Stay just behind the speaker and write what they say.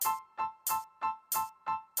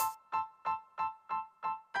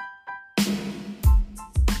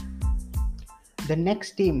the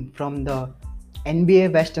next team from the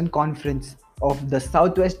NBA Western Conference of the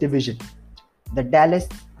Southwest Division, the Dallas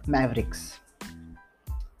Mavericks.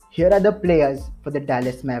 Here are the players for the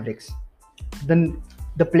Dallas Mavericks.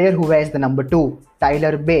 The player who wears the number 2,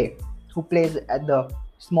 Tyler Bay, who plays at the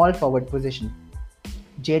small forward position.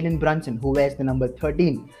 Jalen Brunson, who wears the number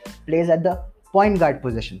 13, plays at the point guard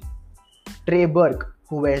position. Trey Burke,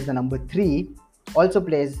 who wears the number 3, also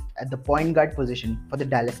plays at the point guard position for the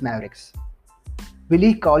Dallas Mavericks.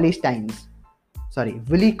 Willie Cauley-Stein,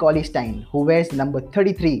 who wears number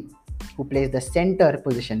 33, who plays the center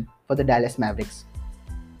position for the Dallas Mavericks.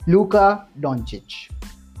 Luka Dončić,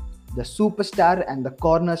 the superstar and the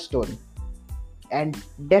cornerstone, and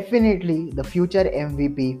definitely the future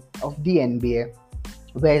MVP of the NBA,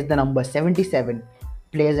 wears the number 77,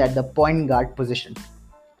 plays at the point guard position.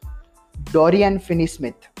 Dorian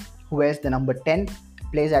Finney-Smith, who wears the number 10,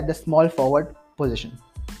 plays at the small forward position.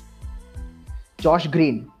 Josh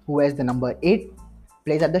Green, who wears the number 8,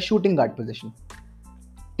 plays at the shooting guard position.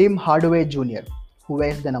 Tim Hardaway Jr., who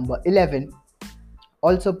wears the number 11,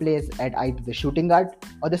 also plays at either the shooting guard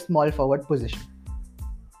or the small forward position.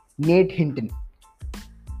 Nate Hinton,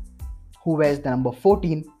 who wears the number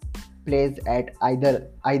 14, plays at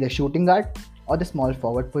either shooting guard or the small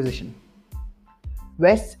forward position.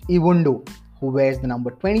 Wes Iwundu, who wears the number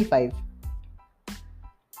 25,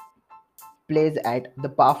 plays at the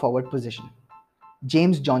power forward position.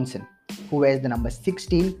 James Johnson, who wears the number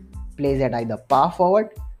 16, plays at either power forward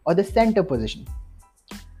or the center position.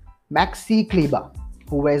 Maxi Kleber,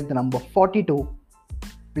 who wears the number 42,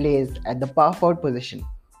 plays at the power forward position.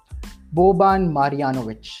 Boban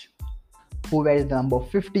Marjanovic, who wears the number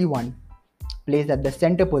 51, plays at the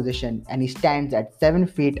center position, and he stands at 7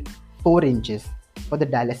 feet 4 inches for the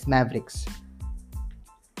Dallas Mavericks.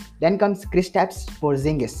 Then comes Kristaps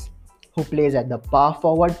Porzingis, who plays at the power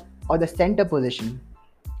forward or the center position,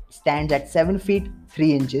 stands at 7 feet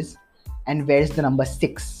 3 inches, and wears the number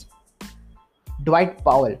 6. Dwight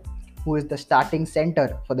Powell, who is the starting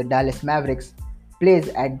center for the Dallas Mavericks, who plays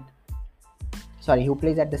at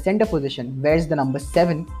the center position, wears the number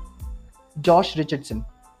 7. Josh Richardson,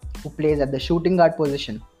 who plays at the shooting guard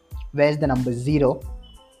position, wears the number 0.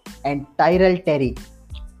 And Tyrell Terry,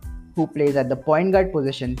 who plays at the point guard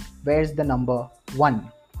position, wears the number 1.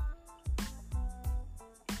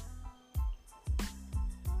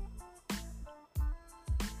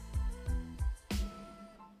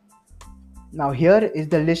 Now here is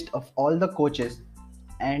the list of all the coaches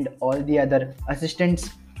and all the other assistants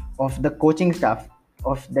of the coaching staff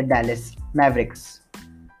of the Dallas Mavericks.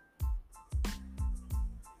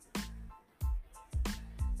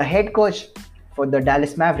 The head coach for the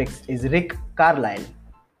Dallas Mavericks is Rick Carlisle.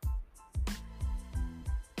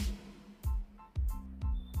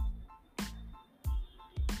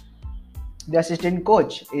 The assistant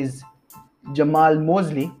coach is Jamal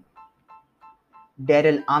Mosley,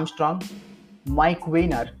 Daryl Armstrong, Mike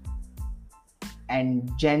Weiner,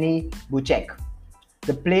 and Jenny Buchek.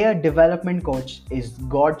 The player development coach is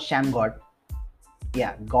Gord Shamgod,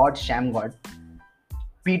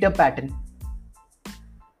 Peter Patton,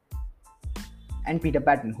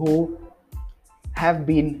 who have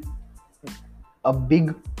been a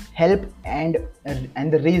big help and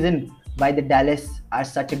the reason why the Dallas are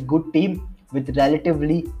such a good team with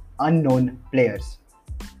relatively unknown players.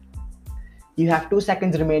 You have 2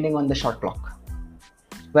 seconds remaining on the shot clock.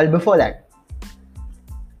 Well, before that,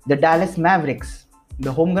 the Dallas Mavericks,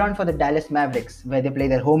 the home ground for the Dallas Mavericks, where they play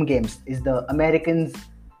their home games, is the American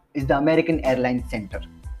Airlines Center.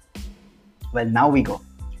 Well, now we go.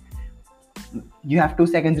 You have 2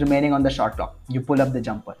 seconds remaining on the shot clock. You pull up the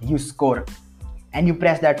jumper, you score, and you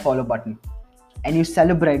press that follow button. And you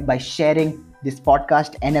celebrate by sharing this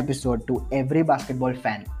podcast and episode to every basketball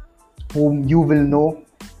fan whom you will know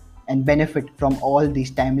and benefit from all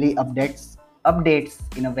these timely updates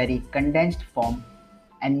in a very condensed form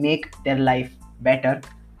and make their life better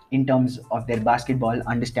in terms of their basketball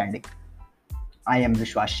understanding. I am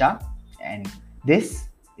Vishwas Shah, and this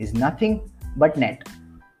is Nothing But Net.